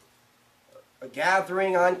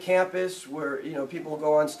gathering on campus where, you know, people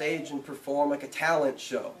go on stage and perform like a talent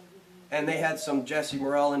show. And they had some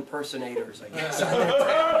JesseMorrell impersonators, I guess, on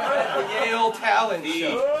the Yale talent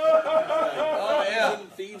show. Oh, yeah.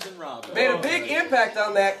 Thieves and robbers. Made a big impact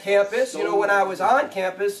on that campus. You know, when I was on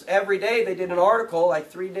campus, every day they did an article,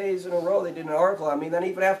 like 3 days in a row they did an article on me. Then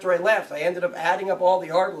even after I left, I ended up adding up all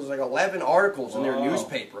the articles, like 11 articles in their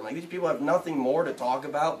newspaper. I'm like, these people have nothing more to talk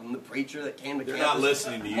about than the preacher that came to They're campus not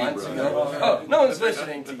listening to you, months bro. ago. Oh, no one's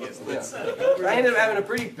listening to you. Yeah. I ended up having a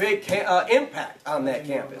pretty big impact on that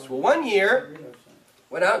campus. Well, one year,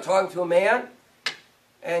 went out talking to a man,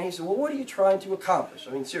 and he said, well, what are you trying to accomplish?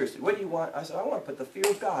 I mean, seriously, what do you want? I said, I want to put the fear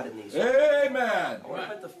of God in these people. Amen. I want to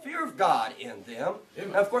put the fear of God in them.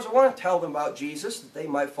 And of course, I want to tell them about Jesus, that they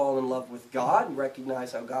might fall in love with God and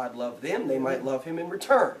recognize how God loved them. They might love him in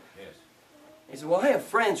return. Yes. He said, well, I have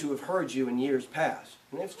friends who have heard you in years past.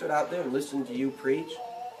 And they've stood out there and listened to you preach.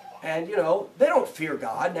 And, you know, they don't fear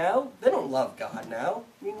God now. They don't love God now.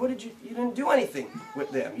 I mean, what did you didn't do anything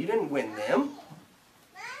with them. You didn't win them.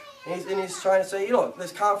 And he's trying to say, you know,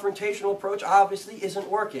 this confrontational approach obviously isn't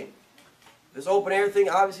working. This open air thing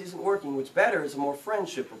obviously isn't working. What's better is a more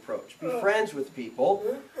friendship approach. Be friends with people,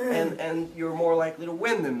 and you're more likely to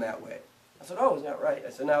win them that way. I said, oh, is that right?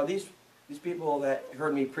 I said, now these people that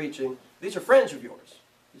heard me preaching, these are friends of yours.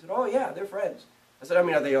 He said, oh yeah, they're friends. I said, I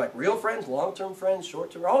mean, are they like real friends, long-term friends,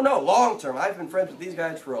 short-term? Oh no, long-term. I've been friends with these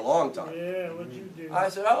guys for a long time. Yeah, what'd you do? I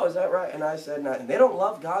said, oh, is that right? And I said, no, and they don't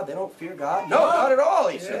love God, they don't fear God? No, not at all,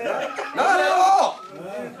 he said. Not at all.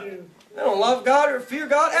 You They don't love God or fear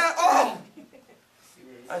God at all.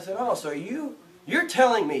 I said, oh, so you're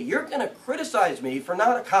telling me you're going to criticize me for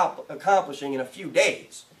not accomplishing in a few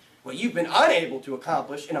days what you've been unable to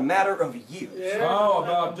accomplish in a matter of years. Yeah. How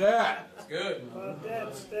about that? That's good.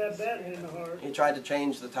 Dad stabbed that in the heart. He tried to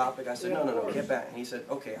change the topic. I said, no, get back. And he said,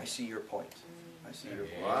 okay, I see your point. I see your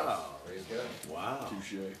point. Wow. Praise God. Wow.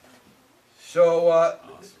 Touche. So,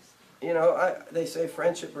 you know, they say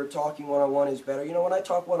friendship or talking one-on-one is better. You know, when I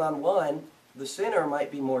talk one-on-one, the sinner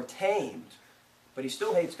might be more tamed, but he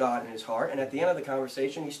still hates God in his heart, and at the end of the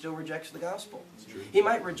conversation, he still rejects the gospel. He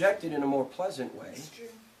might reject it in a more pleasant way.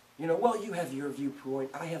 You know, well, you have your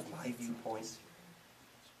viewpoint, I have my viewpoint.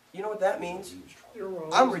 You know what that means? You're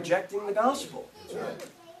wrong. I'm rejecting the gospel. That's right.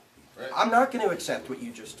 Right. I'm not going to accept what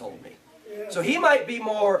you just told me. Yeah. So he might be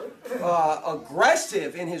more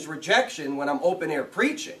aggressive in his rejection when I'm open-air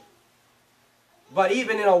preaching. But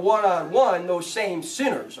even in a one-on-one, those same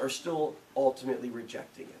sinners are still ultimately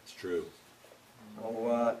rejecting it. It's true.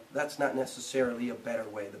 So that's not necessarily a better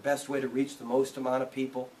way. The best way to reach the most amount of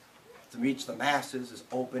people, to reach the masses, is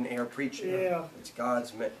open-air preaching. Yeah. It's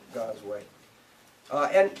God's way.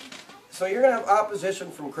 And so you're going to have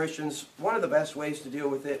opposition from Christians. One of the best ways to deal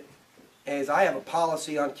with it is I have a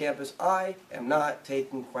policy on campus. I am not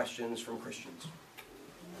taking questions from Christians.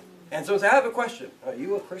 And so I have a question. Are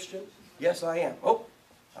you a Christian? Yes, I am. Oh,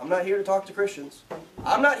 I'm not here to talk to Christians.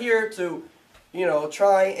 I'm not here to, you know,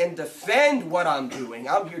 try and defend what I'm doing.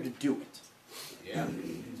 I'm here to do it. Yeah.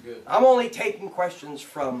 That's good. I'm only taking questions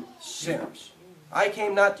from sinners. I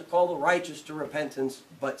came not to call the righteous to repentance,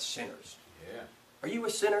 but sinners. Yeah. Are you a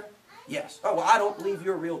sinner? Yes. Oh, well, I don't believe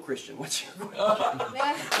you're a real Christian. What's your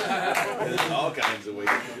There's all kinds of ways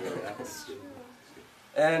to do it.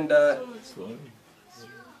 And, That's funny.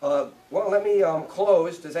 well, let me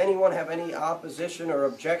close. Does anyone have any opposition or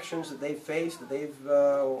objections that they've faced that they've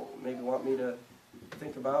maybe want me to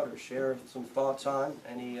think about or share some thoughts on?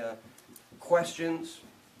 Any questions?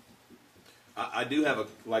 I do have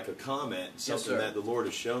a comment. Something sir. that the Lord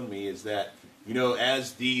has shown me is that, you know,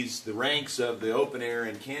 as the ranks of the open air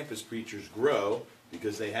and campus preachers grow,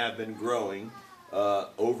 because they have been growing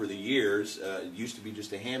over the years, it used to be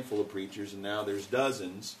just a handful of preachers, and now there's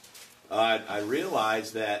dozens. I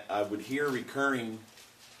realized that I would hear recurring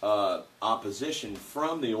opposition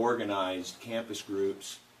from the organized campus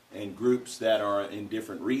groups and groups that are in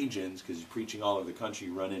different regions, because preaching all over the country,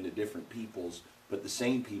 you run into different peoples, but the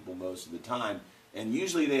same people most of the time. And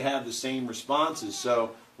usually they have the same responses.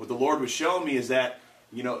 So what the Lord was showing me is that,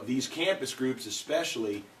 you know, these campus groups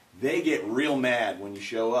especially, they get real mad when you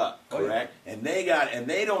show up, correct? Oh, yeah. And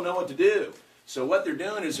they don't know what to do. So what they're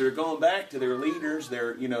doing is they're going back to their leaders,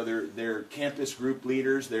 their campus group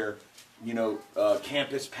leaders, their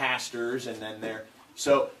campus pastors, and then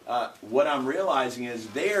what I'm realizing is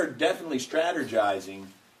they are definitely strategizing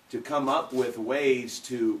to come up with ways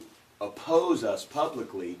to oppose us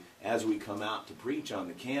publicly as we come out to preach on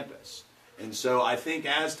the campus. And so I think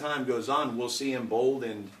as time goes on, we'll see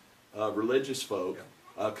emboldened religious folk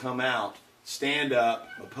come out, stand up,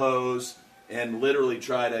 oppose, and literally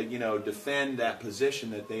try to, defend that position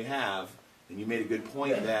that they have. And you made a good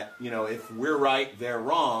point that, if we're right, they're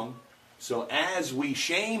wrong. So as we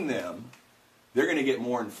shame them, they're going to get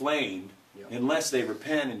more inflamed unless they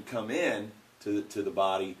repent and come in to the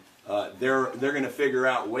body. They're going to figure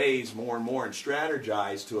out ways more and more and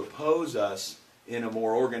strategize to oppose us in a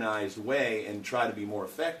more organized way and try to be more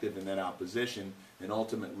effective in that opposition. And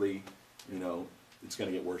ultimately, it's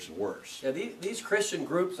going to get worse and worse. Yeah, these Christian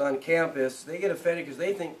groups on campus, they get offended because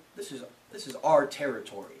they think this is our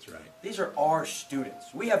territory. That's right. These are our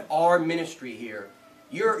students. We have our ministry here.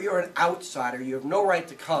 You're an outsider. You have no right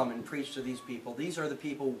to come and preach to these people. These are the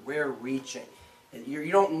people we're reaching.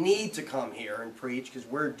 You don't need to come here and preach because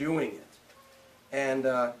we're doing it. And,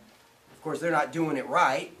 of course, they're not doing it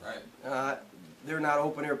right. They're not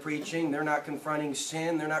open-air preaching. They're not confronting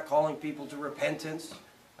sin. They're not calling people to repentance.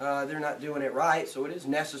 they're not doing it right, so it is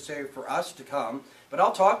necessary for us to come. But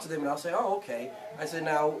I'll talk to them and I'll say, oh, okay. I said,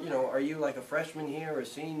 now, you know, are you like a freshman here, or a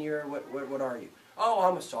senior? What are you? Oh,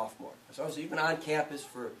 I'm a sophomore. I said, oh, so you've been on campus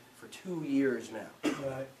for 2 years now.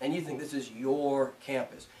 Right. And you think this is your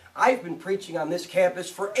campus. I've been preaching on this campus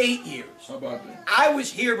for 8 years. How about that? I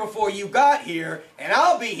was here before you got here, and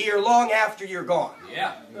I'll be here long after you're gone.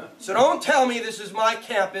 Yeah. So don't tell me this is my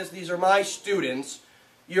campus, these are my students,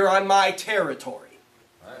 you're on my territory.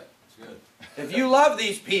 All right. That's good. If you love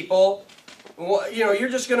these people, you know, you're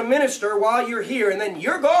just going to minister while you're here, and then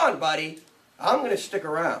you're gone, buddy. I'm going to stick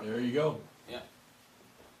around. There you go. Yeah.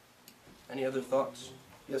 Any other thoughts?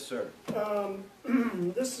 Yes, sir.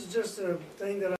 This is just a thing that